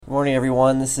Morning,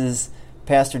 everyone. This is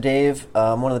Pastor Dave.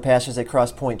 I'm one of the pastors at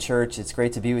Cross Point Church. It's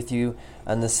great to be with you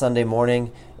on this Sunday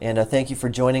morning, and thank you for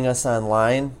joining us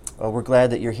online. We're glad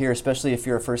that you're here, especially if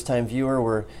you're a first-time viewer.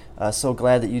 We're so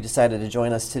glad that you decided to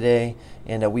join us today,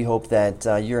 and we hope that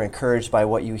you're encouraged by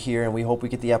what you hear, and we hope we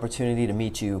get the opportunity to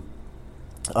meet you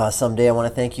someday. I want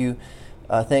to thank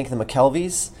the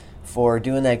McKelveys for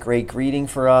doing that great greeting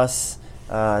for us.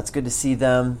 It's good to see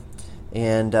them.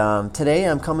 And today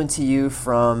I'm coming to you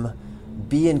from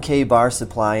B&K Bar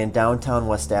Supply in downtown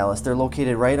West Dallas. They're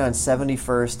located right on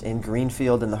 71st in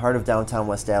Greenfield in the heart of downtown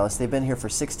West Dallas. They've been here for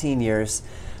 16 years.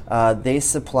 They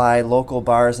supply local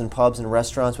bars and pubs and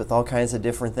restaurants with all kinds of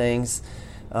different things,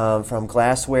 from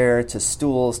glassware to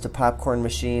stools to popcorn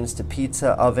machines to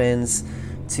pizza ovens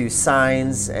to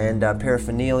signs and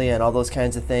paraphernalia and all those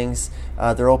kinds of things.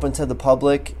 They're open to the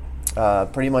public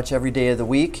pretty much every day of the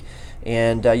week.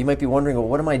 And you might be wondering, well,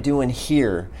 what am I doing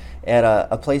here at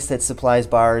a place that supplies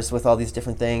bars with all these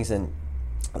different things? And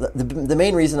the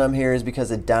main reason I'm here is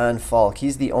because of Don Falk.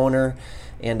 He's the owner,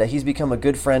 and he's become a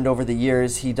good friend over the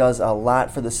years. He does a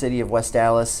lot for the city of West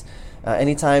Dallas.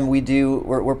 Anytime we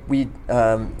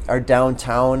are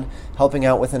downtown helping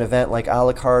out with an event like a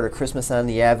la carte or Christmas on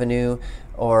the Avenue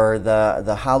or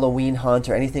the Halloween hunt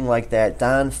or anything like that,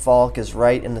 Don Falk is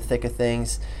right in the thick of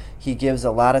things. He gives a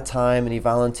lot of time and he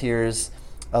volunteers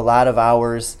a lot of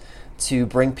hours to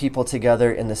bring people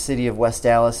together in the city of West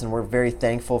Dallas, and we're very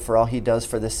thankful for all he does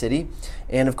for the city.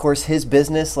 And of course, his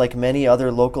business, like many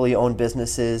other locally owned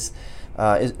businesses,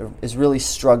 is really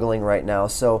struggling right now.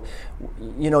 So,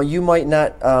 you might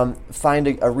not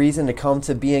find a reason to come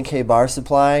to B&K Bar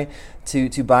Supply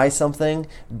to buy something,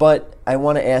 but I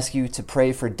want to ask you to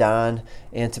pray for Don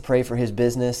and to pray for his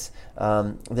business,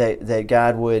 that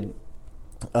God would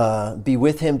be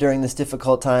with him during this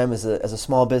difficult time as a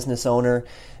small business owner,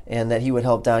 and that he would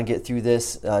help Don get through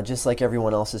this just like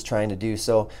everyone else is trying to do.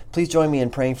 So please join me in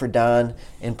praying for Don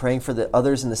and praying for the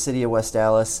others in the city of West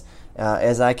Dallas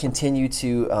as I continue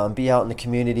to be out in the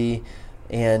community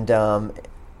and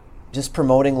just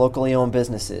promoting locally owned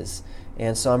businesses.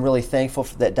 And so I'm really thankful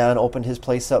that Don opened his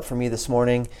place up for me this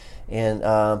morning, and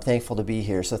I'm thankful to be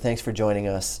here. So thanks for joining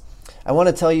us. I want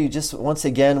to tell you just once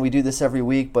again, we do this every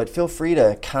week, but feel free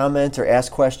to comment or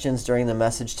ask questions during the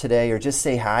message today, or just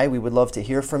say hi. We would love to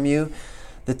hear from you.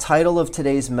 The title of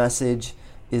today's message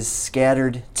is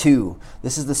Scattered 2.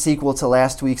 This is the sequel to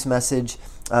last week's message.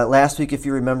 Last week, if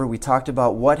you remember, we talked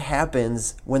about what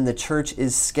happens when the church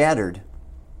is scattered.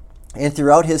 And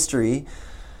throughout history,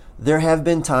 there have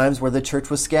been times where the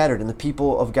church was scattered and the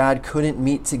people of God couldn't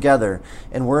meet together.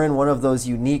 And we're in one of those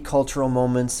unique cultural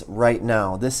moments right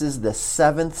now. This is the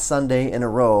 7th Sunday in a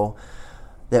row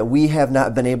that we have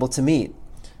not been able to meet.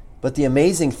 But the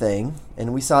amazing thing,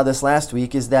 and we saw this last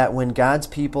week, is that when God's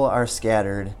people are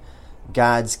scattered,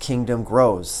 God's kingdom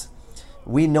grows.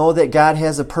 We know that God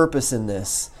has a purpose in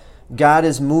this. God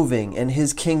is moving and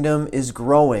his kingdom is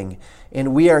growing.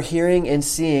 And we are hearing and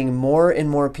seeing more and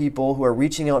more people who are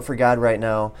reaching out for God right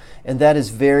now. And that is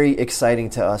very exciting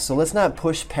to us. So let's not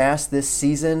push past this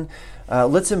season.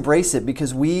 Let's embrace it,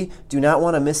 because we do not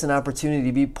want to miss an opportunity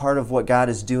to be part of what God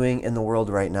is doing in the world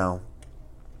right now.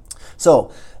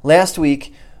 So last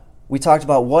week, we talked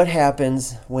about what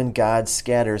happens when God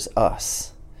scatters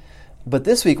us. But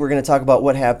this week, we're going to talk about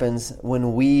what happens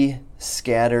when we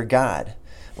scatter God.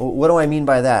 What do I mean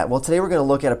by that? Well, today we're going to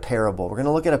look at a parable. We're going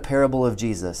to look at a parable of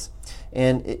Jesus.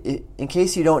 And in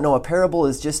case you don't know, a parable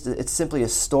is it's simply a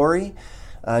story.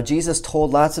 Jesus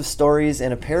told lots of stories,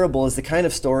 and a parable is the kind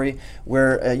of story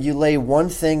where you lay one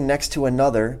thing next to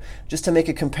another just to make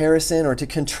a comparison or to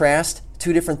contrast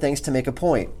two different things to make a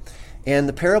point. And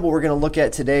the parable we're going to look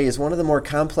at today is one of the more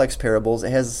complex parables. It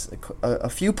has a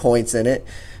few points in it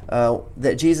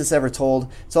that Jesus ever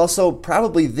told. It's also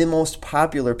probably the most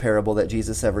popular parable that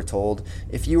Jesus ever told.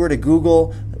 If you were to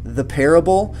Google the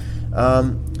parable,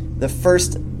 the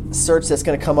first search that's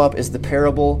going to come up is the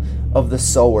parable of the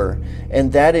sower.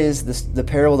 And that is the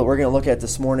parable that we're going to look at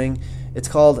this morning. It's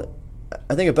called,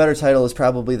 I think a better title is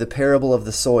probably the parable of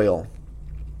the soil.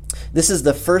 This is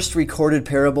the first recorded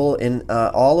parable in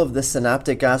all of the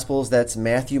synoptic gospels. That's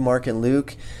Matthew, Mark, and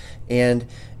Luke. And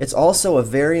it's also a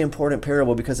very important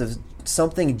parable because of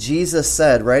something Jesus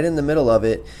said right in the middle of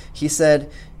it. He said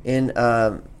in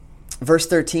verse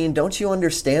 13, "Don't you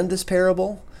understand this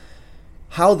parable?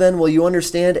 How then will you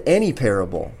understand any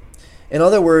parable?" In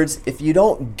other words, if you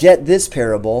don't get this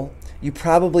parable, you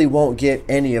probably won't get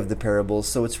any of the parables.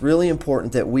 So it's really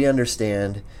important that we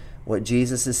understand what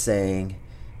Jesus is saying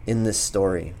in this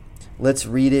story. Let's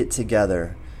read it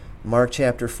together. Mark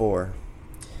chapter 4.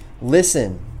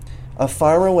 "Listen, a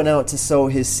farmer went out to sow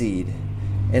his seed.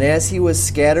 And as he was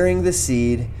scattering the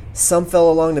seed, some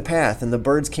fell along the path, and the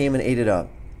birds came and ate it up.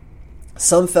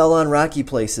 Some fell on rocky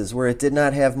places where it did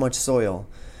not have much soil.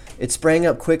 It sprang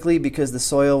up quickly because the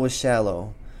soil was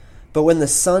shallow. But when the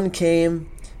sun came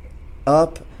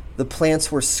up, the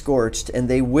plants were scorched, and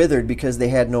they withered because they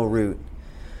had no root.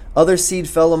 Other seed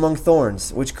fell among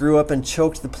thorns, which grew up and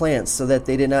choked the plants so that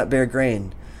they did not bear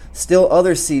grain. Still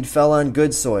other seed fell on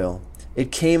good soil.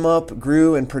 It came up,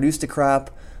 grew, and produced a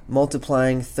crop,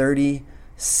 multiplying 30,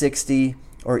 60,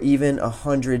 or even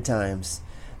 100 times.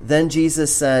 Then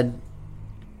Jesus said,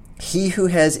 "He who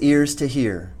has ears to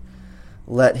hear,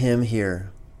 let him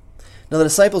hear." Now the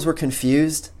disciples were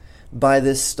confused by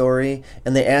this story,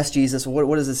 and they asked Jesus,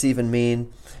 what does this even mean?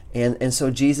 And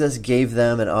so Jesus gave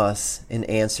them and us an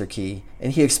answer key,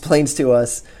 and he explains to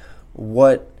us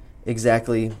what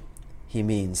exactly he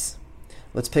means.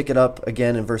 Let's pick it up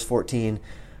again in verse 14.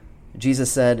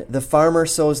 Jesus said, "The farmer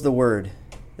sows the word."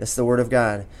 That's the word of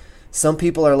God. "Some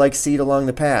people are like seed along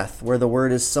the path where the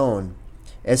word is sown.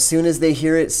 As soon as they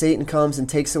hear it, Satan comes and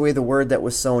takes away the word that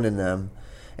was sown in them.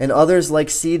 And others, like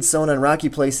seed sown on rocky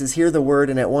places, hear the word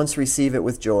and at once receive it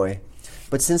with joy.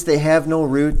 But since they have no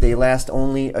root, they last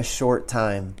only a short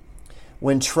time.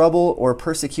 When trouble or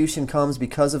persecution comes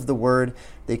because of the word,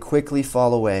 they quickly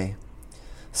fall away.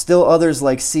 Still others,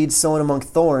 like seed sown among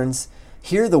thorns,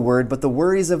 hear the word, but the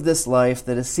worries of this life,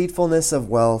 the deceitfulness of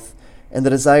wealth, and the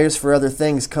desires for other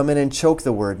things come in and choke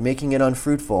the word, making it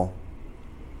unfruitful.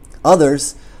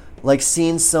 Others, like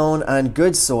seed sown on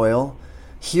good soil,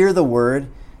 hear the word,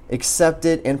 accept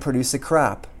it, and produce a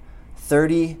crop,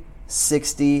 30,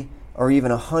 60, or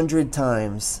even 100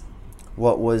 times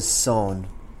what was sown."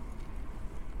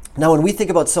 Now, when we think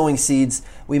about sowing seeds,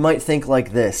 we might think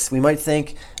like this. We might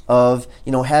think of,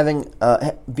 having,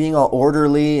 being all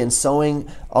orderly and sowing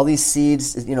all these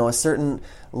seeds, a certain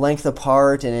length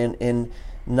apart and in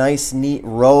nice, neat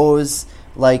rows.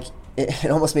 Like, it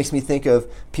almost makes me think of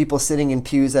people sitting in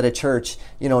pews at a church,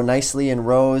 nicely in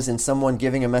rows, and someone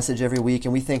giving a message every week,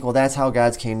 and we think, well, that's how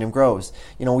God's kingdom grows.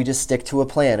 We just stick to a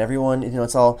plan. Everyone,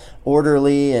 it's all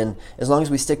orderly, and as long as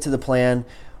we stick to the plan,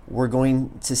 we're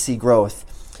going to see growth.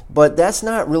 But that's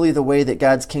not really the way that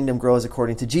God's kingdom grows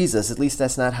according to Jesus. At least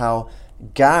that's not how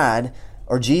God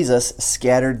or Jesus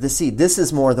scattered the seed. This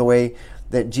is more the way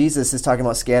that Jesus is talking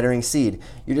about scattering seed.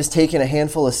 You're just taking a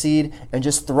handful of seed and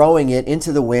just throwing it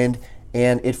into the wind,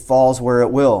 and it falls where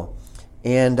it will.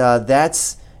 And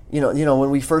that's, when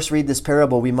we first read this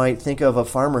parable, we might think of a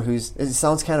farmer it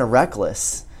sounds kind of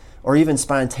reckless or even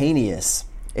spontaneous.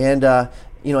 And,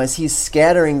 as he's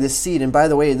scattering this seed, and by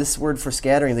the way, this word for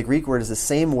scattering, the Greek word, is the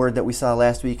same word that we saw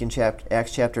last week in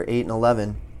Acts chapter 8 and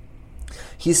 11.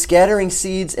 He's scattering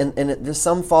seeds, and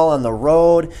some fall on the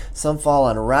road, some fall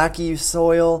on rocky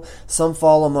soil, some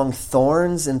fall among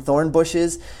thorns and thorn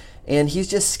bushes, and he's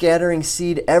just scattering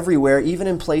seed everywhere, even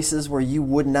in places where you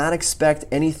would not expect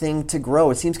anything to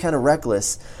grow. It seems kind of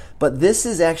reckless, but this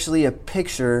is actually a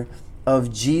picture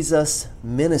of Jesus'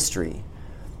 ministry.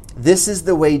 This is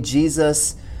the way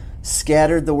Jesus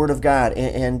scattered the Word of God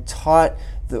and taught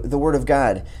the Word of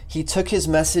God. He took his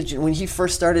message, and when he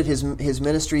first started his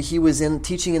ministry, he was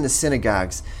teaching in the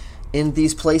synagogues, in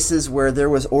these places where there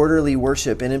was orderly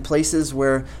worship, and in places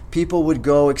where people would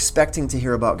go expecting to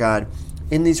hear about God,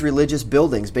 in these religious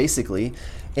buildings, basically.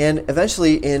 And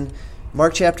eventually, in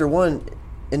Mark chapter 1,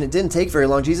 and it didn't take very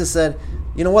long, Jesus said,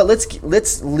 you know what,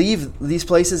 let's leave these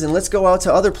places and let's go out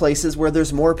to other places where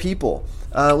there's more people.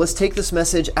 Let's take this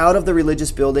message out of the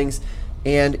religious buildings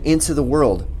and into the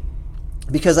world.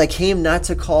 Because I came not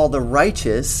to call the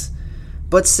righteous,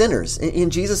 but sinners.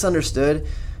 And Jesus understood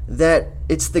that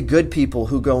it's the good people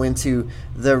who go into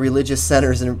the religious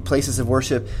centers and places of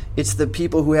worship. It's the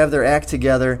people who have their act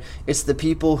together. It's the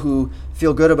people who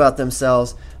feel good about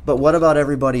themselves. But what about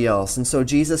everybody else? And so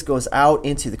Jesus goes out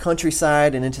into the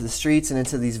countryside and into the streets and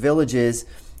into these villages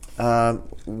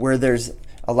where there's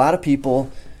a lot of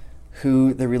people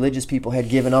who the religious people had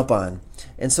given up on.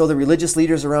 And so the religious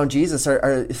leaders around Jesus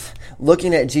are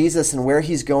looking at Jesus and where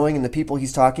he's going and the people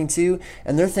he's talking to,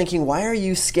 and they're thinking, why are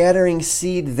you scattering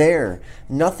seed there?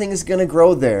 Nothing's going to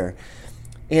grow there.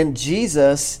 And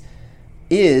Jesus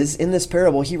is, in this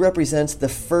parable, he represents the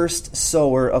first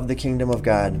sower of the kingdom of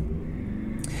God.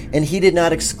 And he did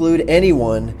not exclude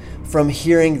anyone from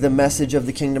hearing the message of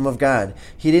the kingdom of God.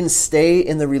 He didn't stay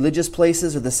in the religious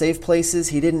places or the safe places.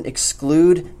 He didn't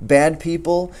exclude bad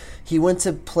people. He went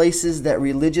to places that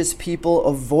religious people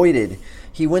avoided.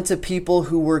 He went to people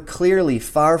who were clearly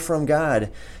far from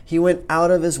God. He went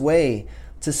out of his way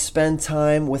to spend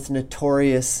time with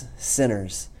notorious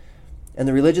sinners. And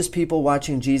the religious people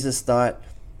watching Jesus thought,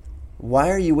 why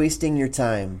are you wasting your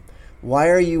time? Why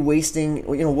are you wasting,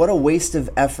 what a waste of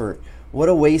effort. What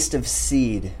a waste of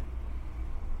seed.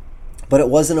 But it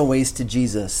wasn't a waste to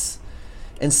Jesus.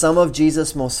 And some of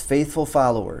Jesus' most faithful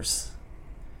followers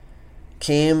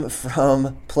came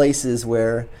from places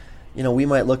where, we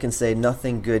might look and say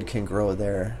nothing good can grow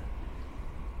there.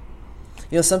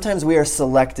 Sometimes we are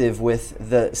selective with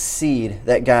the seed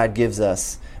that God gives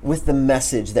us, with the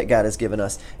message that God has given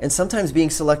us. And sometimes being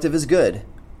selective is good.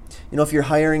 If you're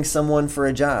hiring someone for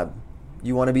a job,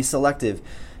 you want to be selective.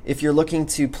 If you're looking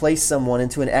to place someone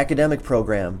into an academic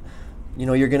program,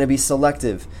 you're going to be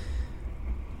selective.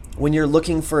 When you're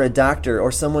looking for a doctor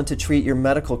or someone to treat your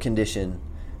medical condition,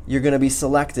 you're going to be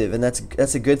selective, and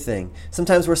that's a good thing.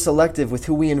 Sometimes we're selective with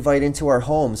who we invite into our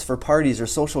homes for parties or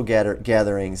social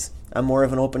gatherings. I'm more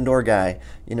of an open door guy.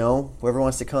 Whoever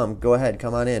wants to come, go ahead,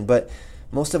 come on in. But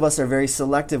most of us are very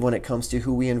selective when it comes to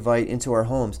who we invite into our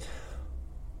homes.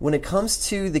 When it comes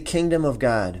to the kingdom of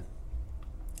God,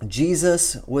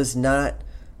 Jesus was not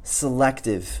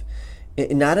selective.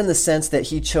 Not in the sense that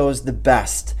he chose the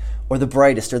best or the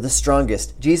brightest or the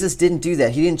strongest. Jesus didn't do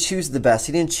that. He didn't choose the best.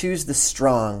 He didn't choose the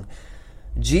strong.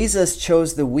 Jesus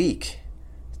chose the weak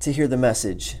to hear the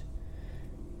message.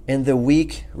 And the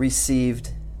weak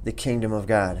received the kingdom of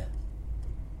God.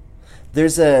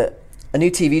 There's a new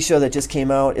TV show that just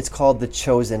came out. It's called The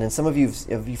Chosen. And some of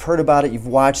you've heard about it, you've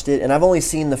watched it. And I've only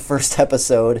seen the first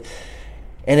episode.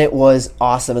 And it was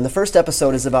awesome. And the first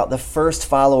episode is about the first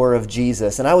follower of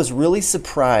Jesus. And I was really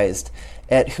surprised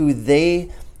at who they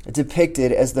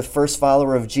depicted as the first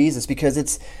follower of Jesus, because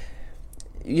it's,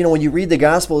 when you read the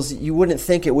Gospels, you wouldn't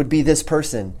think it would be this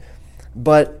person.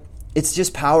 But it's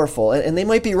just powerful. And they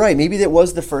might be right. Maybe that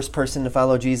was the first person to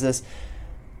follow Jesus.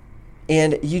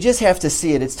 And you just have to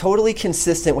see it. It's totally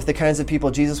consistent with the kinds of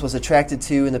people Jesus was attracted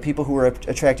to and the people who were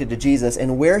attracted to Jesus.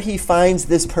 And where he finds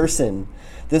this person,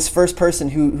 this first person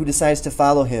who decides to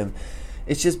follow him,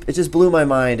 it just blew my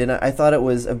mind. And I thought it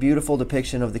was a beautiful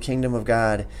depiction of the kingdom of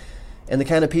God and the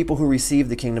kind of people who receive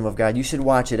the kingdom of God. You should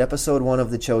watch it. Episode 1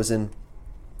 of The Chosen.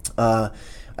 We're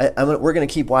going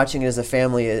to keep watching it as a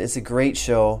family. It's a great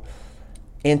show.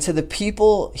 And to the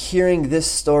people hearing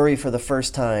this story for the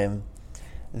first time,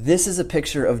 this is a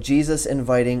picture of Jesus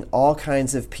inviting all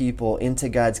kinds of people into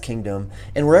God's kingdom.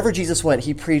 And wherever Jesus went,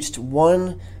 he preached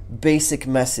one basic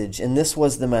message, and this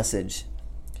was the message.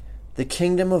 The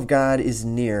kingdom of God is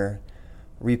near.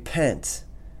 Repent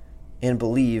and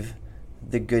believe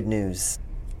the good news.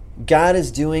 God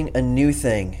is doing a new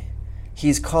thing.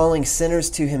 He's calling sinners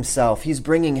to himself. He's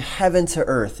bringing heaven to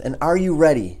earth. And are you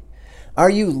ready? Are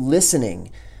you listening?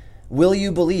 Will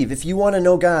you believe? If you want to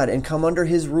know God and come under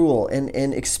his rule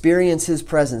and experience his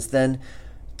presence, then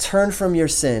turn from your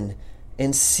sin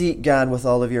and seek God with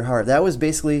all of your heart. That was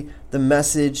basically the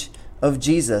message of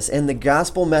Jesus. And the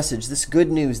gospel message, this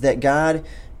good news that God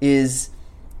is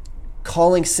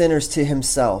calling sinners to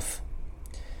himself.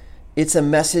 It's a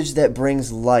message that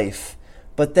brings life.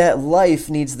 But that life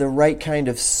needs the right kind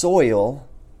of soil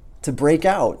to break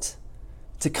out,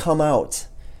 to come out.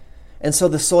 And so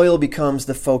the soil becomes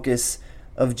the focus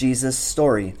of Jesus'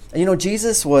 story. And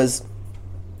Jesus was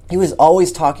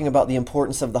always talking about the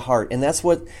importance of the heart. And that's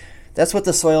what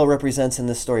the soil represents in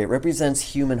this story. It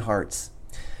represents human hearts.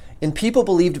 And people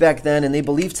believed back then, and they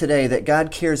believe today, that God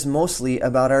cares mostly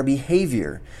about our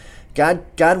behavior. God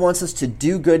wants us to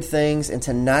do good things and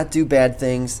to not do bad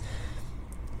things,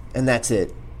 and that's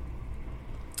it.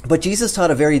 But Jesus taught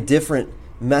a very different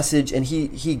message, and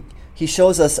he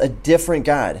shows us a different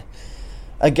God.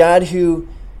 A God who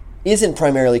isn't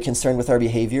primarily concerned with our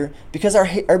behavior, because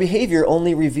our behavior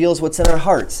only reveals what's in our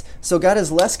hearts. So God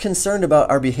is less concerned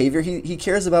about our behavior. He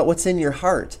cares about what's in your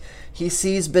heart. He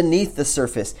sees beneath the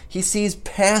surface. He sees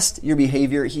past your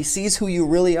behavior. He sees who you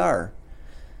really are.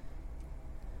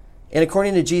 And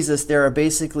according to Jesus, there are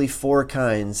basically 4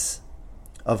 kinds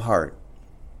of heart.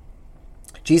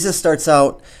 Jesus starts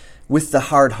out with the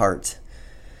hard heart.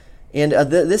 And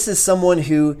this is someone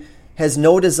who has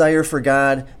no desire for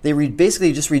God. They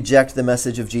basically just reject the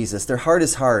message of Jesus. Their heart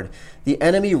is hard. The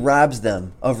enemy robs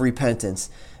them of repentance.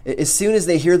 As soon as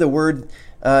they hear the word,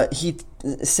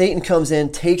 Satan comes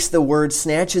in, takes the word,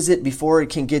 snatches it before it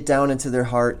can get down into their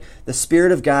heart. The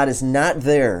Spirit of God is not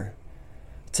there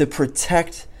to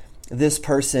protect this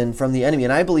person from the enemy.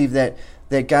 And I believe that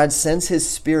God sends his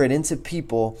Spirit into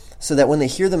people so that when they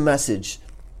hear the message,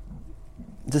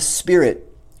 the Spirit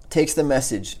takes the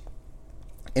message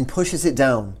and pushes it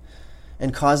down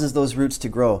and causes those roots to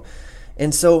grow.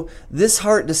 And so this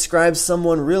heart describes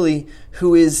someone really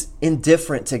who is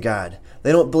indifferent to God.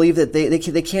 They don't believe that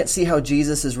they can't see how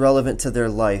Jesus is relevant to their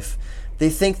life. They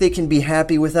think they can be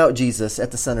happy without Jesus at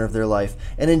the center of their life.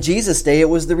 And in Jesus' day, it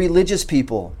was the religious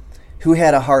people who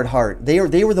had a hard heart. They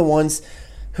were the ones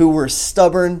who were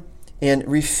stubborn and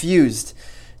refused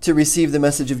to receive the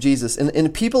message of Jesus. And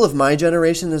in people of my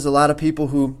generation, there's a lot of people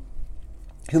who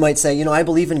might say, I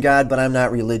believe in God, but I'm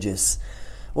not religious.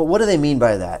 Well, what do they mean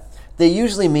by that? They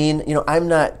usually mean, I'm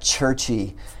not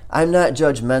churchy. I'm not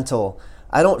judgmental.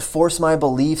 I don't force my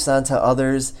beliefs onto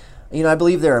others. I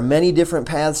believe there are many different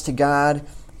paths to God,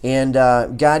 and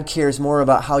God cares more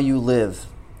about how you live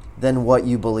than what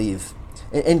you believe.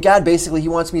 And God basically, He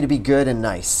wants me to be good and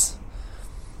nice.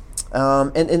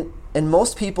 And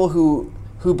most people who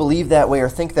believe that way or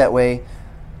think that way,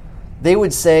 they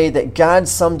would say that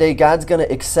someday God's going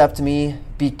to accept me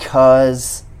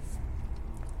because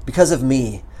of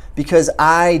me, because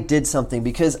I did something,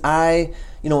 because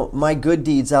my good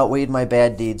deeds outweighed my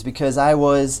bad deeds, because I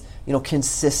was,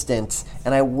 consistent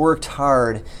and I worked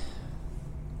hard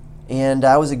and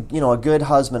I was a good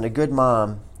husband, a good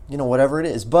mom, whatever it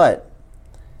is. But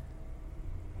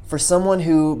for someone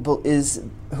who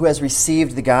has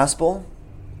received the gospel,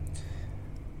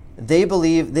 they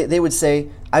would say,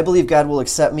 I believe God will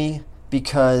accept me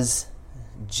because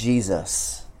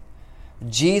Jesus.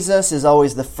 Jesus is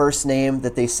always the first name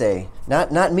that they say.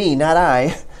 Not me, not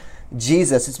I.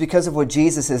 Jesus. It's because of what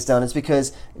Jesus has done. It's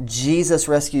because Jesus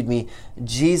rescued me.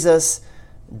 Jesus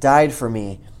died for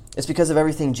me. It's because of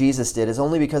everything Jesus did. It's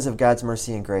only because of God's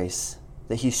mercy and grace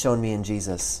that He's shown me in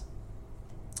Jesus.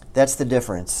 That's the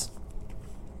difference.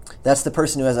 That's the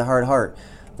person who has a hard heart.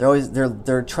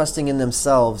 They're trusting in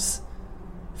themselves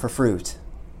for fruit.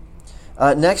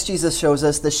 Next, Jesus shows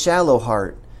us the shallow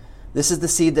heart. This is the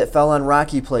seed that fell on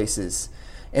rocky places.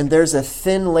 And there's a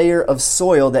thin layer of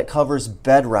soil that covers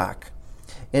bedrock.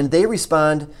 And they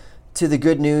respond to the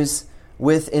good news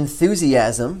with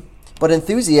enthusiasm, but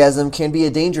enthusiasm can be a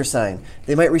danger sign.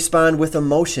 They might respond with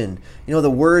emotion. The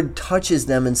word touches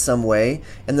them in some way,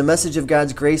 and the message of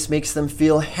God's grace makes them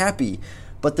feel happy,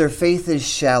 but their faith is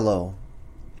shallow.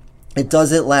 It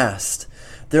doesn't last.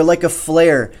 They're like a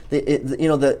flare.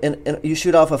 You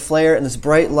shoot off a flare, and this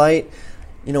bright light,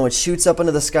 it shoots up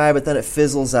into the sky, but then it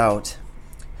fizzles out.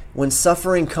 When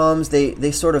suffering comes,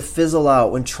 they sort of fizzle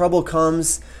out. When trouble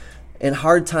comes and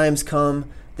hard times come,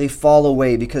 they fall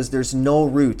away because there's no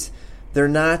root. They're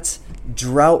not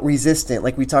drought resistant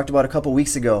like we talked about a couple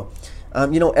weeks ago.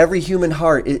 Every human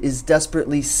heart is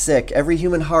desperately sick. Every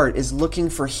human heart is looking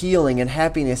for healing and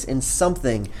happiness in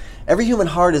something. Every human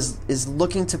heart is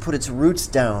looking to put its roots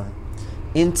down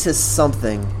into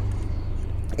something.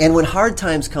 And when hard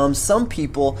times come, some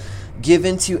people give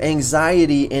into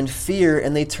anxiety and fear,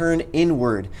 and they turn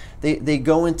inward. They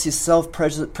go into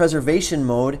self-preservation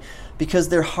mode because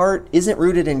their heart isn't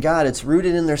rooted in God. It's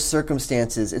rooted in their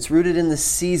circumstances. It's rooted in the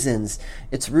seasons.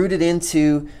 It's rooted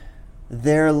into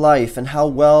their life and how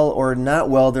well or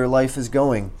not well their life is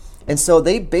going. And so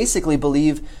they basically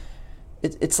believe,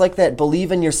 it's like that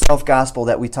believe in yourself gospel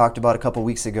that we talked about a couple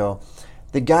weeks ago.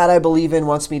 The God I believe in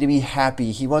wants me to be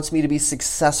happy. He wants me to be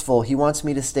successful. He wants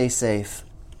me to stay safe.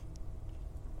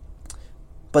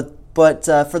 But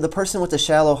for the person with a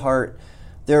shallow heart,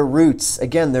 their roots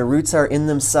are in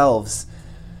themselves.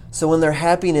 So when their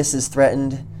happiness is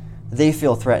threatened, they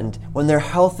feel threatened. When their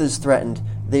health is threatened,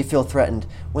 they feel threatened.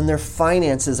 When their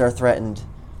finances are threatened,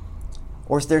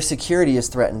 or their security is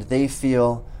threatened, they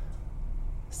feel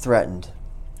threatened.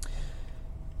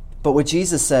 But what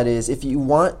Jesus said is, if you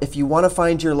want to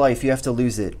find your life, you have to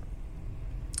lose it.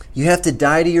 You have to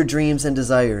die to your dreams and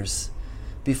desires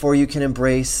before you can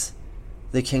embrace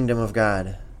the kingdom of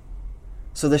God.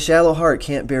 So the shallow heart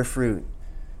can't bear fruit.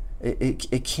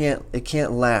 It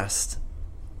can't last.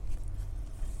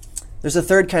 There's a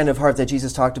third kind of heart that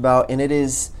Jesus talked about, and it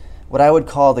is what I would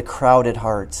call the crowded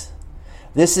heart.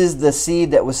 This is the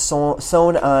seed that was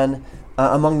sown on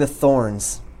among the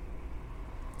thorns.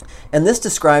 And this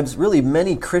describes really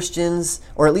many Christians,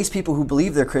 or at least people who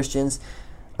believe they're Christians.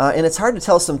 And it's hard to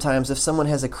tell sometimes if someone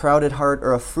has a crowded heart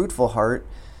or a fruitful heart.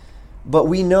 But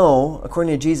we know,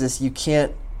 according to Jesus, you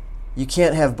can't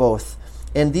have both.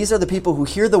 And these are the people who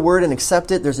hear the word and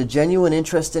accept it. There's a genuine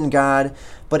interest in God.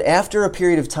 But after a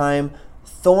period of time,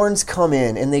 thorns come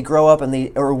in and they grow up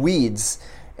or weeds,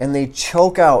 and they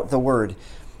choke out the word.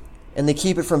 And they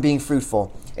keep it from being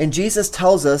fruitful. And Jesus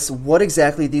tells us what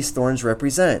exactly these thorns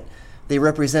represent. They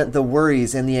represent the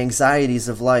worries and the anxieties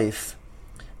of life.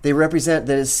 They represent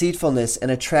the deceitfulness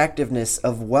and attractiveness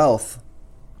of wealth.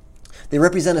 They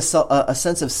represent a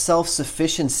sense of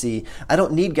self-sufficiency. I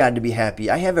don't need God to be happy.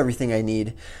 I have everything I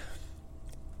need.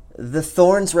 The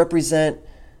thorns represent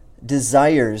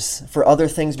desires for other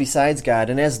things besides God.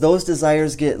 And as those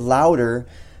desires get louder,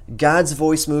 God's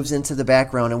voice moves into the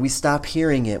background and we stop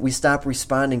hearing it. We stop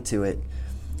responding to it.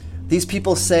 These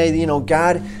people say,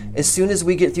 God, as soon as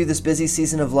we get through this busy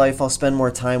season of life, I'll spend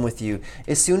more time with you.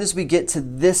 As soon as we get to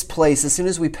this place, as soon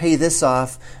as we pay this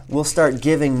off, we'll start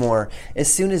giving more.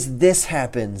 As soon as this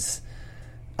happens,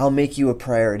 I'll make you a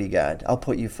priority, God. I'll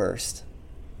put you first.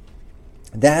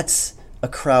 That's a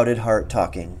crowded heart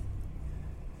talking.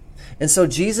 And so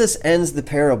Jesus ends the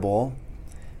parable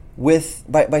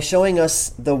by showing us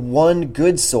the one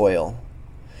good soil.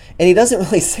 And he doesn't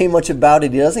really say much about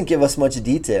it. He doesn't give us much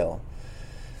detail.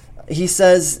 He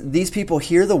says these people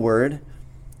hear the word,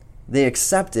 they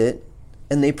accept it,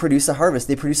 and they produce a harvest.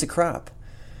 They produce a crop.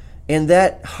 And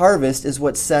that harvest is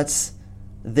what sets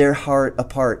their heart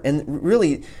apart. And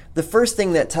really, the first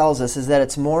thing that tells us is that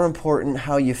it's more important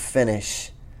how you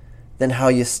finish than how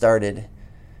you started.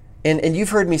 And you've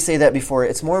heard me say that before.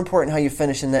 It's more important how you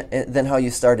finish than how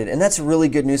you started. And that's really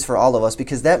good news for all of us,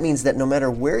 because that means that no matter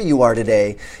where you are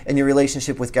today in your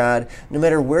relationship with God, no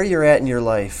matter where you're at in your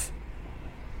life,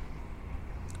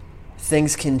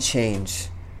 things can change.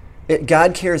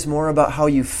 God cares more about how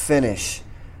you finish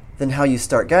than how you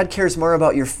start. God cares more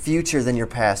about your future than your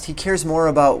past. He cares more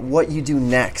about what you do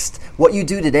next, what you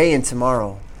do today and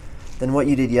tomorrow, than what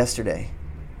you did yesterday.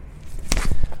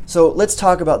 So let's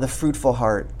talk about the fruitful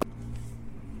heart.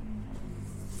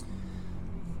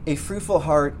 A fruitful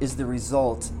heart is the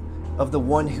result of the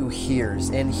one who hears.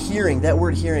 And hearing, that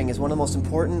word hearing, is one of the most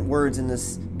important words in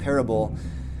this parable.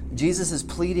 Jesus is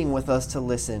pleading with us to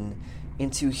listen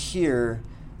and to hear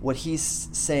what he's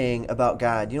saying about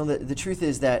God. The truth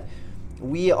is that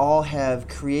we all have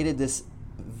created this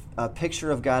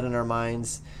picture of God in our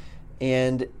minds,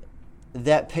 and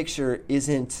that picture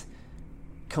isn't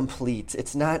complete.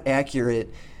 It's not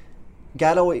accurate.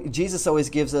 Jesus always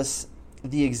gives us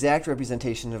the exact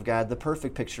representation of God, the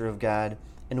perfect picture of God,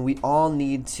 and we all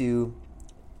need to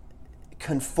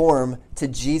conform to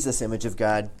Jesus' image of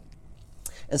God.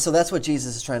 And so that's what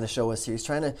Jesus is trying to show us here. He's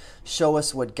trying to show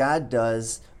us what God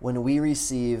does when we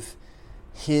receive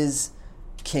his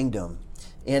kingdom.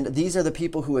 And these are the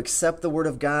people who accept the word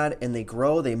of God, and they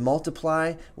grow, they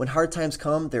multiply. When hard times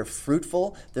come, they're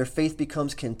fruitful. Their faith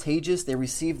becomes contagious. They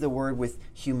receive the word with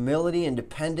humility and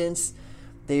dependence.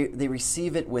 They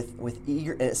receive it with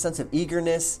a sense of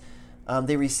eagerness.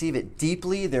 They receive it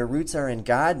deeply. Their roots are in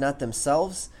God, not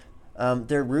themselves.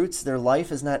 Their roots, their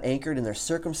life is not anchored in their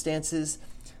circumstances.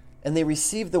 And they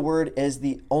receive the word as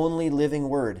the only living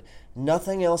word.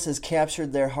 Nothing else has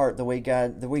captured their heart the way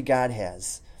God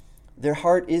has. Their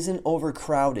heart isn't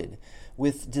overcrowded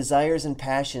with desires and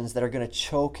passions that are going to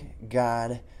choke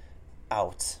God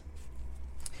out.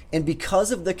 And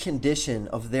because of the condition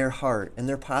of their heart and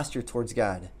their posture towards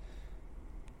God,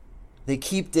 they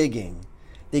keep digging,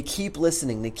 they keep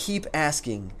listening, they keep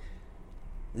asking,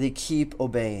 they keep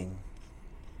obeying.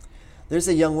 There's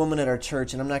a young woman at our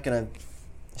church, and I'm not going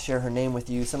to share her name with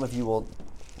you. Some of you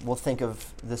will think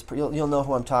of this. You'll know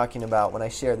who I'm talking about when I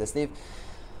share this.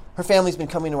 Her family's been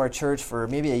coming to our church for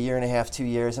maybe a year and a half, 2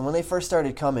 years. And when they first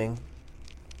started coming,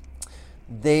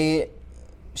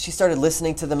 she started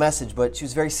listening to the message, but she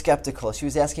was very skeptical. She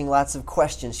was asking lots of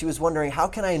questions. She was wondering, how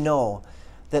can I know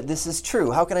that this is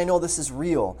true? How can I know this is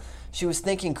real? She was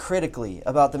thinking critically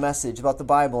about the message, about the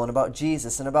Bible, and about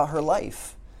Jesus, and about her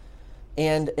life.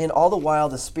 And all the while,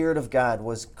 the Spirit of God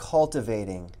was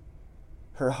cultivating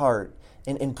her heart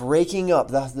and breaking up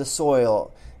the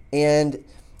soil and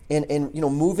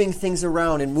moving things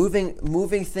around and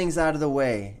moving things out of the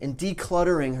way and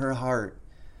decluttering her heart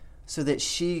so that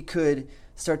she could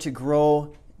start to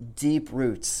grow deep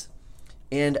roots.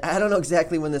 And I don't know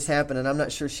exactly when this happened, and I'm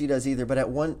not sure she does either, but at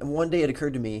one day it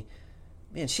occurred to me,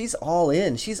 man, she's all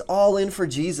in. She's all in for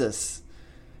Jesus.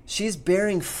 She's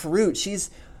bearing fruit.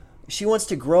 She wants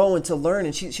to grow and to learn,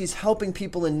 and she's helping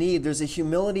people in need. There's a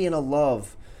humility and a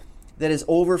love that is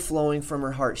overflowing from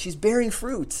her heart. She's bearing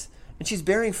fruit, and she's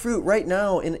bearing fruit right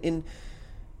now in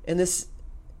this,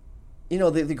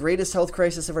 the greatest health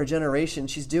crisis of our generation.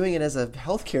 She's doing it as a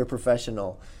healthcare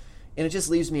professional, and it just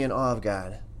leaves me in awe of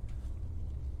God.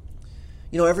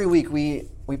 Every week we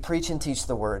preach and teach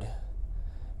the Word,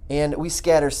 and we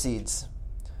scatter seeds.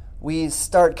 We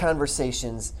start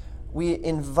conversations. We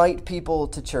invite people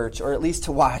to church, or at least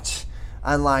to watch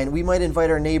online. We might invite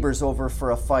our neighbors over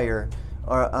for a fire,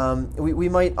 or we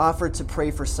might offer to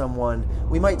pray for someone.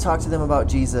 We might talk to them about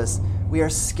Jesus. We are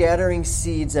scattering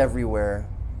seeds everywhere,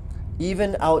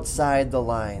 even outside the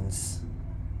lines.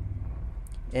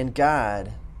 And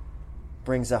God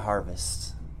brings a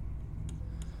harvest.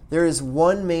 There is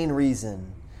one main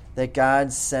reason that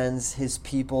God sends his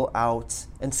people out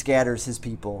and scatters his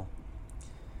people.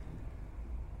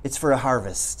 it's for a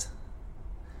harvest.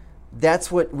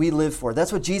 That's what we live for.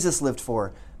 That's what Jesus lived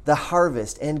for, the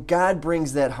harvest. And God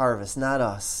brings that harvest, not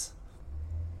us.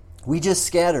 We just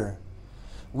scatter.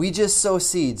 We just sow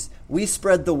seeds. We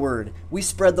spread the word. We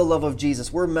spread the love of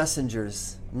Jesus. We're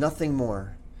messengers, nothing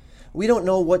more. We don't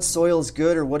know what soil is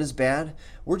good or what is bad.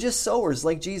 We're just sowers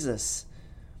like Jesus.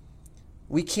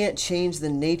 We can't change the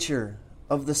nature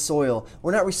of the soil.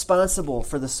 We're not responsible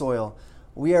for the soil.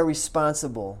 We are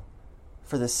responsible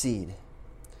for the seed.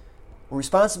 We're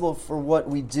responsible for what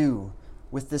we do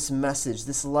with this message,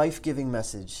 this life-giving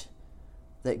message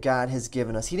that God has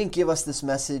given us. He didn't give us this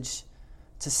message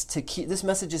to keep. This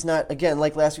message is not, again,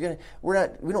 like last week, we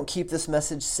don't keep this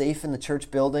message safe in the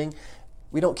church building.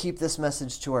 We don't keep this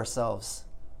message to ourselves.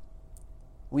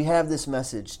 We have this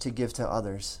message to give to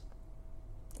others.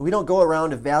 We don't go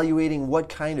around evaluating what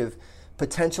kind of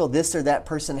potential this or that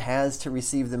person has to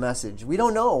receive the message. We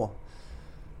don't know.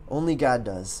 Only God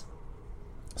does.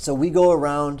 So we go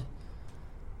around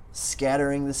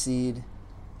scattering the seed,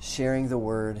 sharing the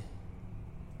word,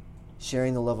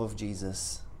 sharing the love of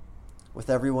Jesus with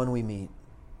everyone we meet.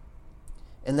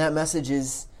 And that message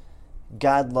is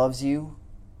God loves you.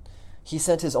 He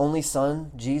sent his only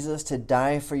son, Jesus, to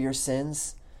die for your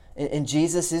sins. And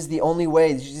Jesus is the only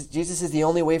way. Jesus is the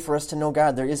only way for us to know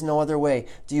God. There is no other way.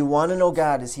 Do you want to know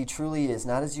God as he truly is,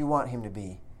 not as you want him to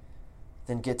be?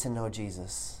 Then get to know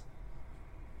Jesus.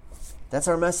 That's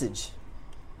our message.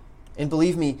 And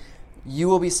believe me, you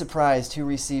will be surprised who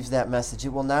receives that message.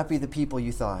 It will not be the people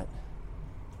you thought.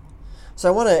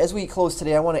 So as we close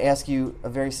today, I want to ask you a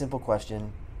very simple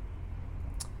question.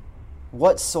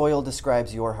 What soil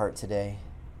describes your heart today?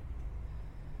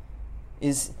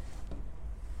 Is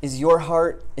your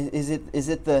heart, is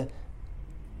it the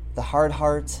hard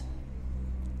heart,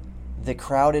 the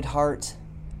crowded heart?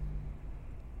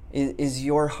 Is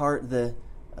your heart the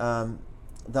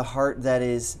heart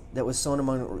that was sown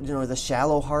among, the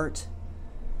shallow heart?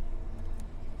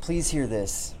 Please hear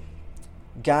this.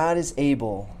 God is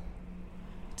able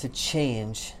to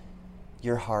change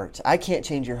your heart. I can't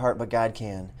change your heart, but God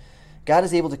can. God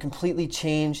is able to completely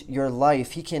change your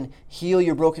life. He can heal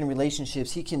your broken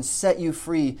relationships. He can set you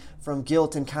free from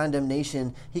guilt and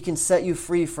condemnation. He can set you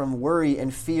free from worry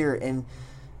and fear and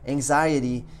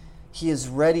anxiety. He is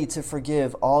ready to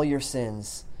forgive all your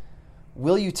sins.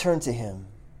 Will you turn to him?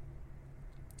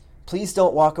 Please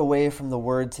don't walk away from the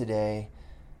word today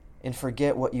and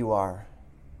forget what you are.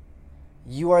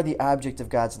 You are the object of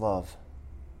God's love.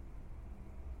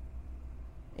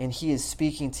 And he is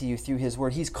speaking to you through his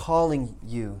word. He's calling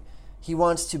you. He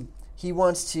wants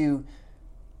to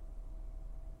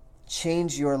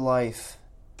change your life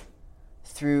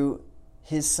through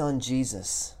his son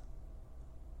Jesus.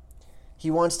 He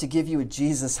wants to give you a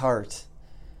Jesus heart.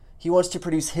 He wants to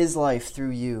produce his life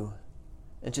through you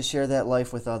and to share that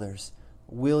life with others.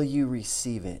 Will you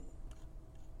receive it?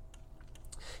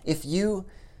 If you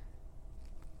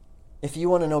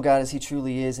want to know God as he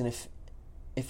truly is, and